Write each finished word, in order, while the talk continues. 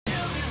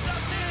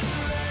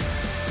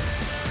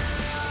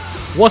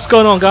What's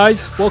going on,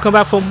 guys? Welcome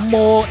back for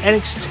more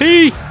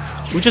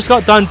NXT. We just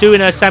got done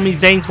doing Sami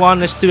Zayn's one.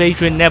 Let's do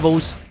Adrian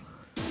Neville's.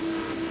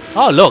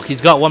 Oh, look,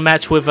 he's got one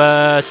match with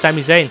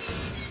Sami Zayn.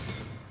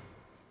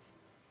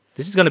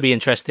 This is going to be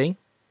interesting.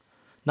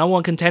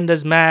 #1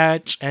 contenders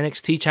match,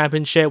 NXT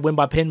Championship, win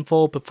by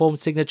pinfall, perform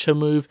signature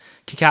move,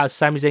 kick out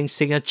Sami Zayn's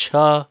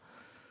signature.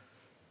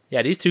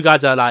 Yeah, these two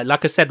guys are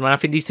like I said, man, I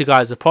think these two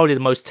guys are probably the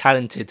most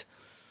talented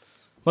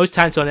on the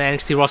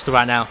NXT roster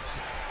right now.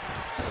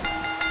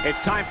 It's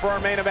time for our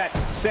main event.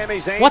 Sami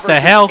Zayn. What the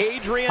hell?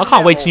 Adrian I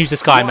can't wait to Neville. use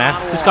this guy, man.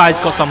 This guy's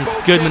got some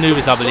good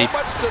maneuvers, I believe.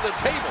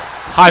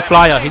 High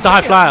flyer. He's a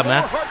high flyer,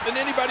 man.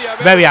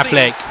 Very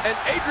athletic. And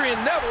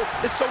Adrian Neville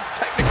is so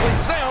technically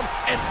sound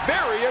and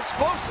very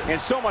explosive.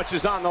 And so much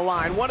is on the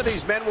line. One of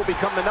these men will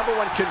become the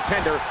 #1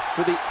 contender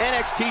for the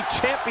NXT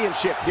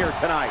Championship here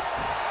tonight.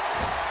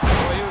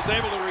 Well, he was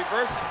able to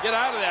reverse and get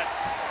out of that.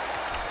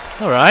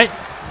 All right.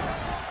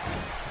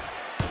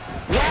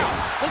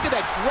 Wow, look at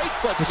that great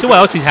flexibility. Let's see what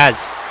else he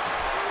has.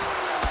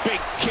 Big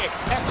kick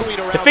echoing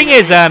around The thing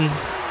is,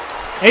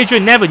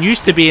 Adrian Neville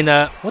used to be in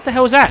a... What the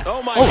hell was that?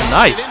 Oh,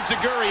 nice.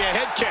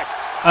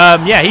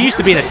 Yeah, he used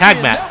to be in a tag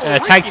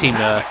team.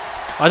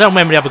 I don't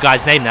remember the other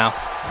guy's name now.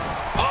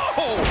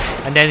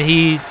 And then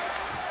he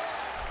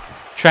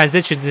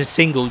transitioned to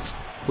singles,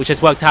 which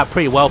has worked out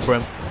pretty well for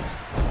him.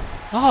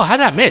 Oh, how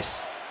did that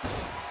miss?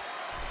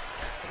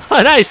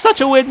 Oh, that is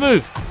such a weird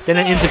move. Then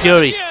an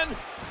enziguri.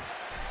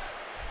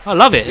 I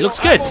love it. It looks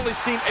good. I've only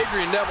seen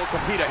Adrian Neville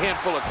compete a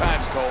handful of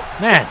times, Cole.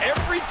 Man.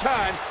 Every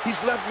time,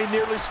 he's left me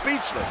nearly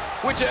speechless,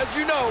 which, as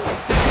you know,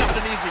 is not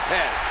an easy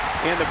task.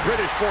 And the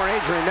British-born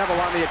Adrian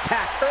Neville on the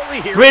attack early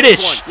here.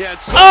 British. Yeah,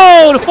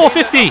 oh, the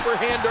 450.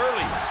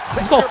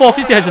 He's got a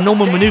 450 as a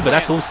normal maneuver.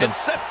 That's awesome. And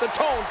set the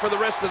tone for the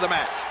rest of the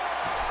match.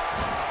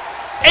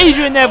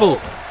 Adrian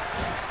Neville.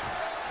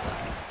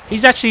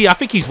 He's actually, I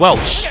think he's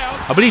Welsh.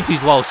 I believe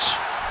he's Welsh.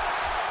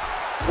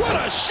 What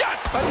a shot!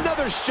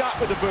 Another shot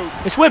with the boot.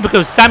 It's weird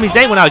because Sami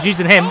Zayn, when I was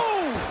using him,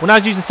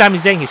 Sami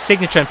Zayn, his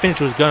signature and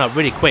finisher was going up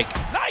really quick.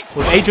 Nice.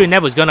 With Adrian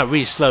Neville, it's going up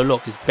really slow.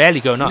 Look, it's barely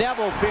going up.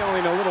 Neville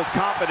feeling a little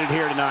confident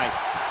here tonight.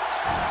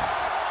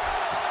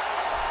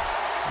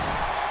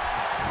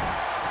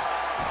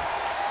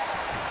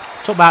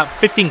 Talk about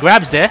 15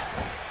 grabs there.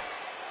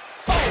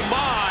 Oh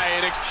my!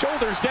 And it's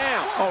shoulders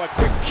down. Oh, a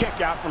quick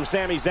kick out from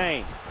Sami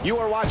Zayn. You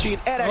are watching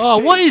NXT. Oh,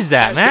 what is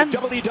that, man?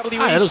 WWE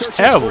that looks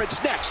terrible. For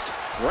its next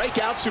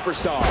breakout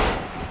superstar.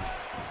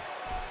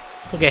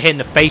 Could get hit in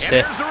the face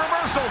here. Here's the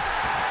reversal.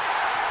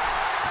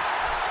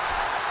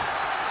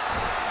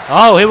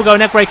 Oh, here we go,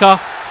 neck breaker.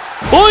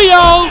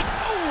 Booyah!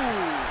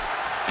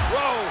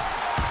 Whoa!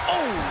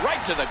 Oh,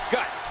 right to the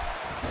gut.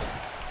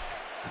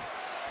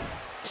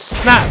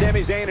 Snap.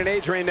 Sami Zayn and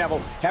Adrian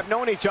Neville have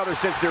known each other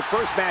since their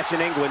first match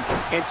in England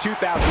in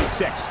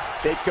 2006.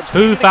 They've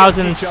competed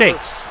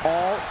 2006.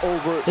 all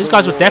over. These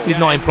guys were definitely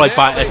not employed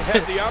by. They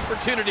had the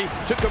opportunity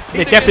to compete.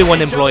 They definitely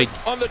weren't employed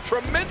on the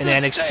in the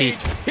NXT.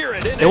 Here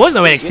at NXT. There was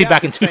no NXT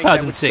back in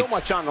 2006. So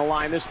much on the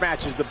line. This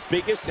match is the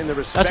biggest in the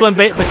That's when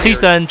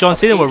Batista and John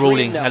Cena were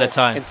ruling at the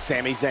time. And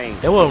Sami Zayn.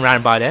 They weren't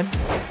around by then.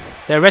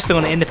 They're wrestling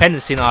on the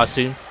independent scene, I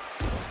assume.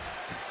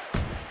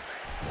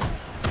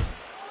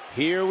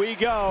 Here we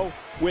go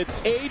with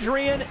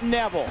Adrian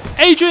Neville.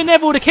 Adrian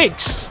Neville with the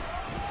kicks.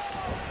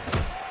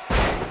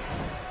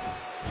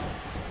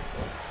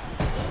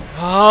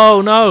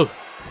 Oh no.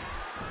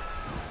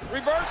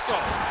 Reversal.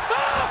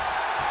 Ah!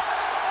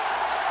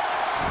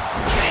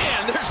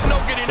 Man, there's no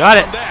getting Got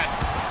up it. from that.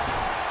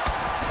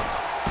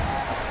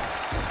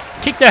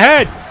 Kick the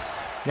head.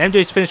 Let him do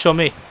his finish on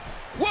me.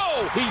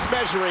 Whoa, he's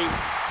measuring.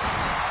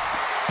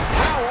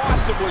 How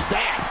awesome was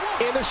that?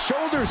 And the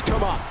shoulders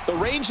come up. The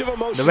range of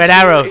emotion. The red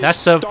arrow.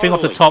 That's the thing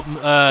off the top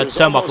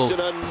turnbuckle.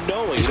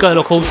 It's going to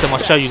look awesome. I'll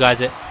show you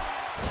guys it.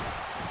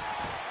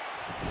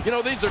 You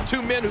know, these are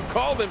two men who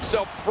call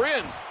themselves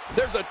friends.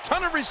 There's a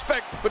ton of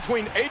respect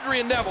between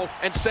Adrian Neville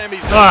and Sami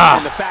Zayn.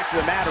 And the fact of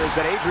the matter is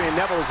that Adrian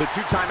Neville is a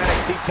two-time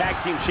NXT Tag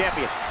Team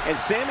Champion. And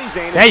Sami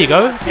Zayn There you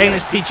go.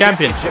 NXT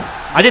Champion.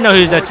 I didn't know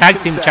he was a Tag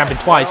Team Champion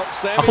twice.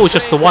 I thought it was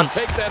just the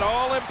once. Take that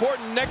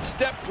all-important next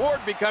step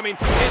toward becoming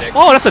NXT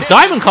Oh, that's a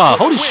diamond car.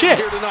 Holy shit.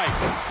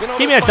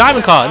 Give me a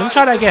diamond car. Let me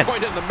try that again.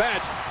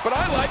 But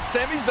I like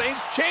Sami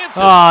Zayn's chances.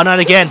 Oh, not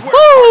again.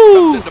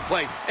 Woo!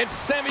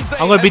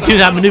 I'm going to be doing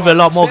that maneuver a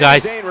lot more,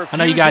 guys. I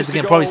know you guys are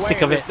getting probably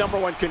sick of it.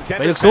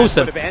 But it looks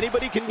awesome.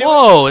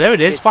 Whoa, there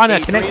it is.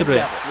 Finally, I connected with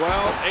it.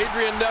 Well,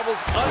 Adrian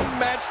Neville's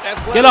unmatched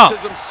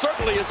athleticism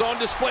certainly is on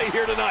display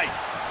here tonight.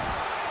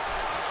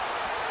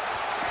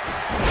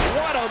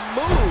 What a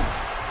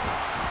move.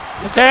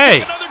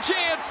 Okay. Another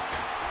chance.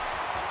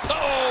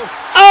 Uh-oh.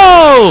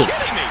 Oh!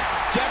 Kidding me.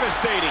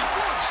 Devastating.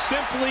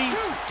 Simply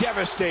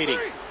devastating.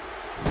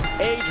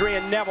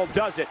 Adrian Neville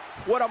does it.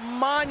 What a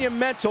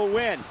monumental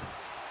win.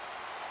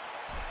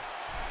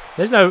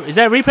 Is there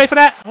a replay for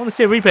that? I want to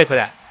see a replay for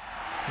that.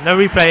 No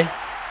replay.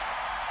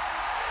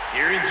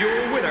 Here is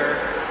your winner,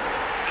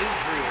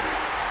 Adrian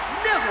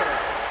Neville.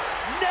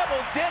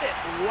 Neville did it.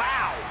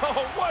 Wow.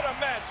 Oh, what a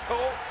match,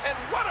 Cole, and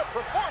what a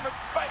performance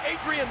by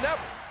Adrian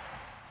Neville.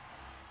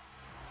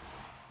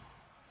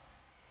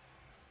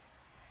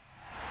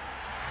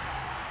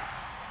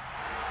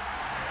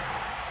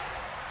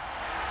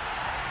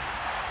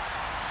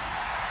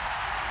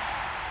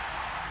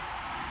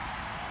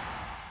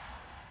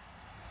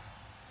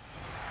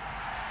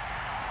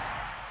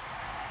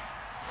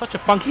 Such a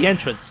funky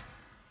entrance.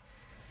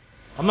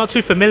 I'm not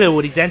too familiar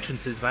with these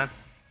entrances, man.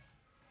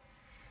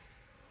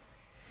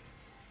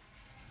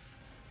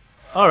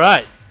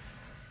 Alright.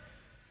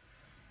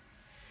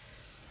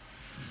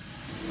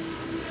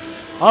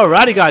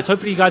 Alrighty guys,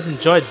 hopefully you guys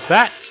enjoyed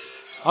that.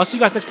 I'll see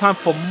you guys next time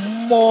for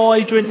more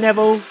Adrian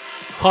Neville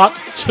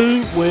Part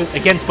 2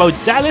 against Bo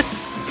Dallas.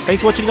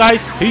 Thanks for watching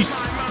guys,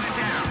 peace.